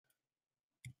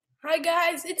Hi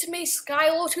guys, it's me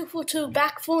Skylaw242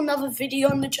 back for another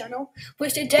video on the channel. Where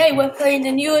today we're playing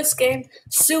the newest game,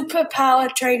 Super Power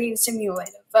Training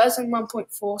Simulator, version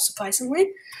 1.4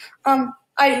 surprisingly.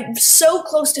 I'm so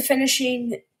close to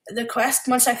finishing the quest.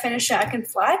 Once I finish it, I can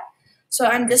fly. So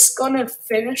I'm just gonna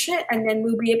finish it and then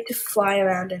we'll be able to fly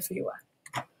around everywhere.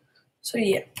 So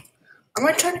yeah. I'm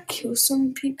gonna try to kill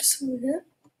some peeps over here.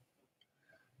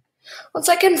 Once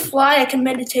I can fly, I can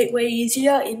meditate way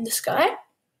easier in the sky.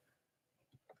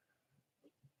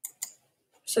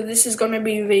 So this is going to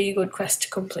be a really good quest to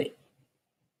complete.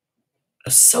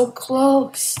 So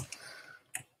close.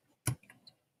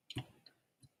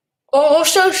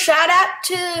 Also, shout out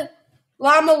to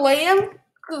Llama Liam,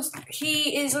 because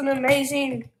he is an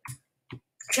amazing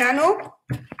channel.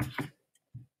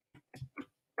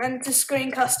 And to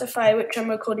Screencastify, which I'm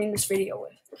recording this video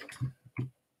with.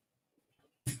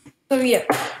 So yeah,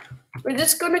 we're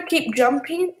just going to keep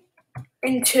jumping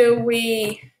until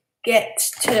we get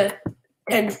to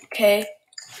 10k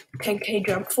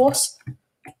jump force.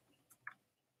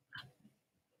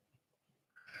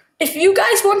 If you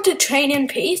guys want to train in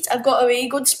peace, I've got a really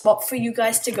good spot for you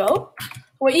guys to go.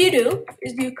 What you do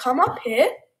is you come up here,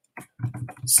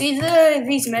 see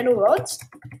these metal rods,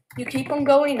 you keep on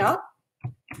going up.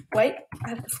 Wait, I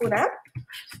have to fall down.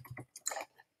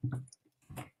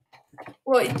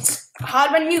 Well, it's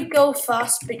hard when you go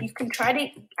fast, but you can try to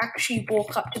actually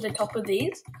walk up to the top of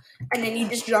these, and then you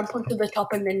just jump onto the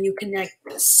top, and then you can like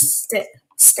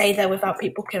stay there without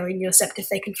people killing you, except if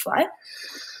they can fly.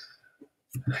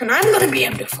 And I'm gonna be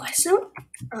able to fly soon.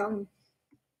 Come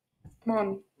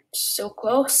on, so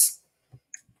close.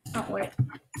 Oh wait.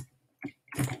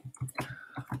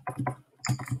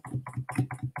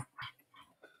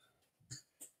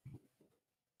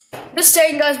 Just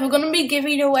saying, guys, we're gonna be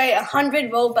giving away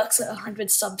 100 Robux at 100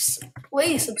 subs.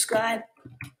 Please subscribe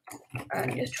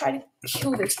and just try to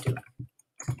kill this dude.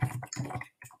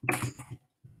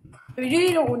 We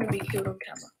really don't want to be killed on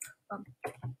camera.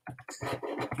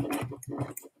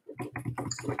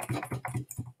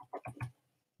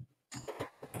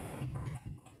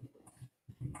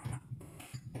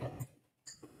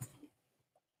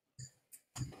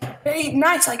 Hey,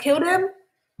 nice, I killed him.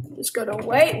 Just gotta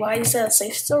wait. Why is there a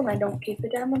safe zone? I don't keep a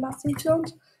damn about safe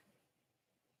zones.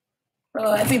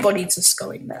 Oh, everybody's just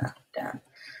going there. Damn.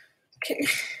 Okay.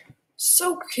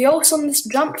 So close on this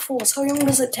jump force. How long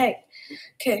does it take?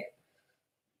 Okay.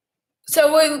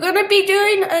 So we're gonna be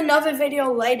doing another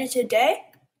video later today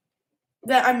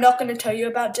that I'm not gonna tell you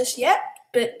about just yet,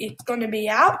 but it's gonna be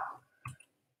out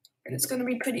and it's gonna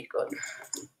be pretty good.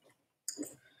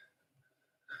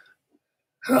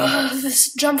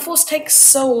 This jump force takes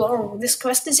so long. This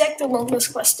quest is like the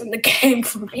longest quest in the game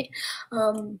for me.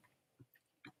 I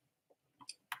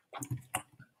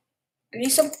need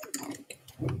some.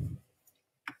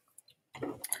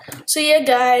 So yeah,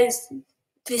 guys,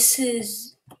 this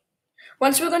is.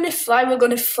 Once we're gonna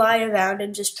fly around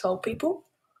and just troll people,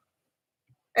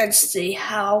 and see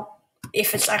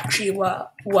if it's actually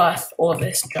worth all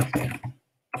this jumping.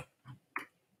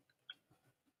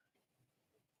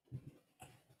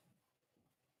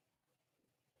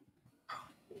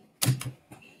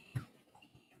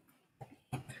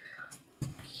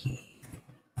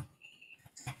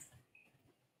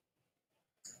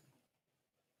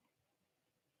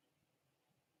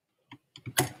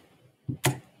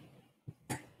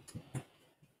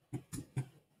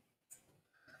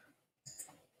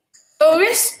 So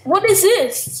what is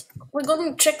this? We're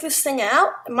gonna check this thing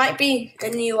out. It might be a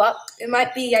new up. It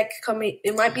might be like coming.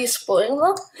 It might be a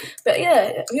spoiler, but yeah,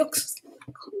 it looks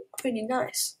pretty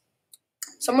nice.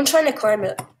 Someone trying to climb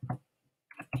it.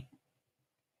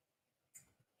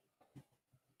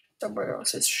 Someone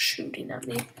else is shooting at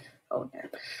me. Oh damn!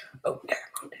 Oh damn!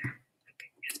 Oh damn!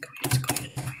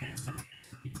 Okay,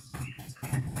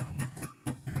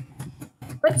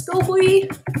 let's go, boy.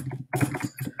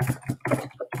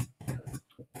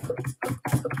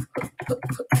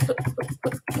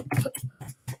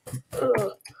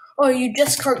 Oh, you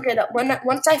just can't get up.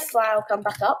 Once I fly, I'll come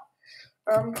back up.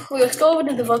 Let's go over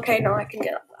to the volcano. I can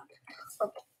get up back.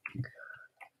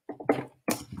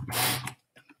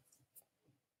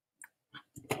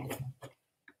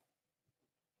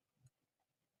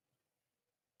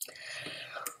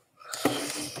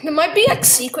 There might be like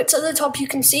secrets at the top. You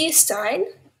can see a sign,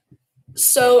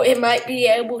 so it might be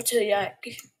able to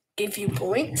like give you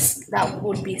points. That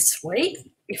would be sweet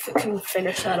if it can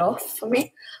finish that off for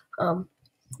me.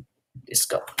 Just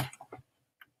go.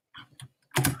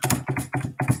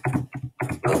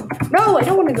 Oh, no, I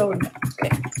don't want to go in there. Okay.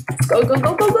 Go, go,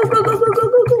 go, go, go, go, go, go, go,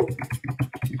 go, go.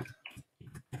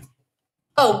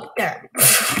 Oh, damn.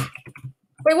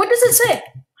 Wait, what does it say?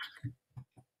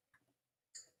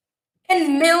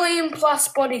 10 million plus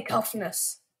body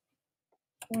toughness.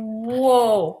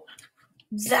 Whoa.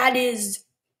 That is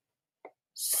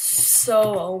so,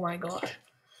 oh my gosh.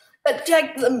 That's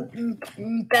like the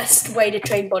best way to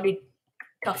train body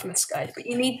toughness, guys. But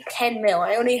you need 10 mil.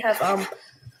 I only have, how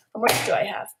much do I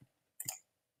have?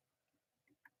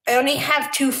 I only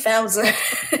have 2,000.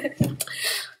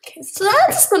 Okay, so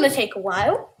that's gonna take a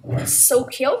while. That's so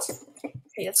cute.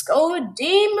 Okay, let's go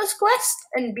redeem this quest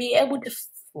and be able to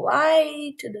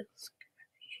fly to the sky.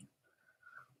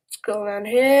 Let's go around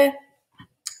here.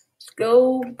 Let's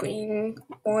go boing,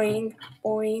 boing,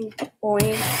 boing,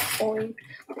 boing, boing,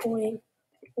 boing,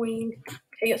 boing.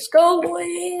 Okay, let's go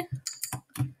boing.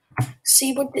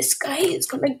 See what this guy is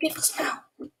gonna give us now.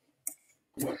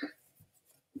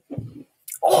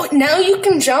 Oh, now you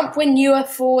can jump when you are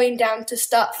falling down to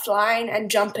start flying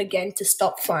and jump again to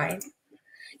stop flying.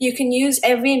 You can use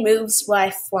every move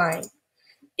while flying.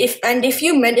 If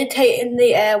you meditate in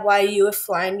the air while you are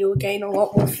flying, you will gain a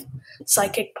lot more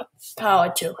psychic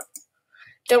power too.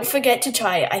 Don't forget to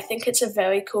try it. I think it's a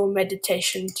very cool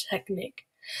meditation technique.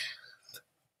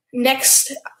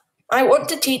 Next, I want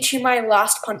to teach you my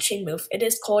last punching move. It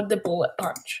is called the bullet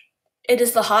punch. It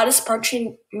is the hardest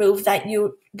punching move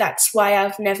that's why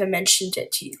I've never mentioned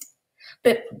it to you.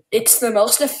 But it's the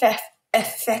most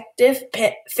effective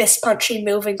fist punching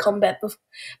move in combat,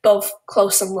 both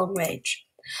close and long range.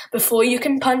 Before you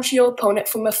can punch your opponent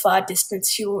from a far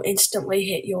distance, you will instantly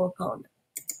hit your opponent.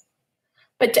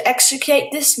 But to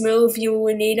execute this move, you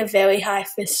will need a very high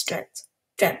fist strength.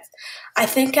 I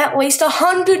think at least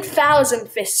 100,000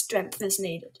 fist strength is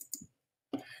needed.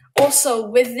 Also,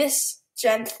 with this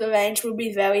strength, the range will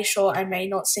be very short and may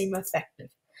not seem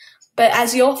effective. But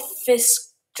as your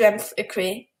fist strength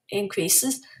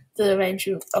increases, the range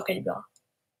will... Okay, go.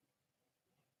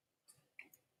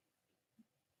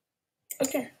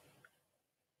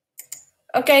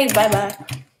 Okay, bye-bye.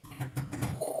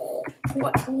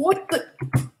 What the...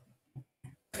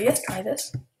 Okay, let's try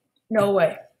this. No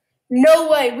way. No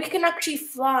way, we can actually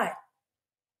fly.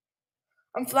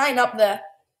 I'm flying up there.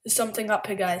 There's something up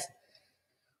here, guys.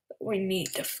 We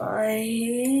need to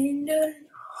find...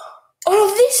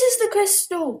 Oh, this is the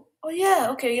crystal. Oh, yeah.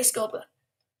 Okay, let's go there.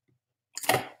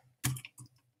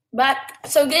 But,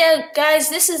 so yeah, guys,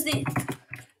 this is the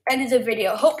end of the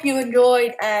video. Hope you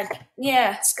enjoyed, and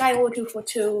yeah, Skyward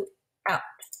 242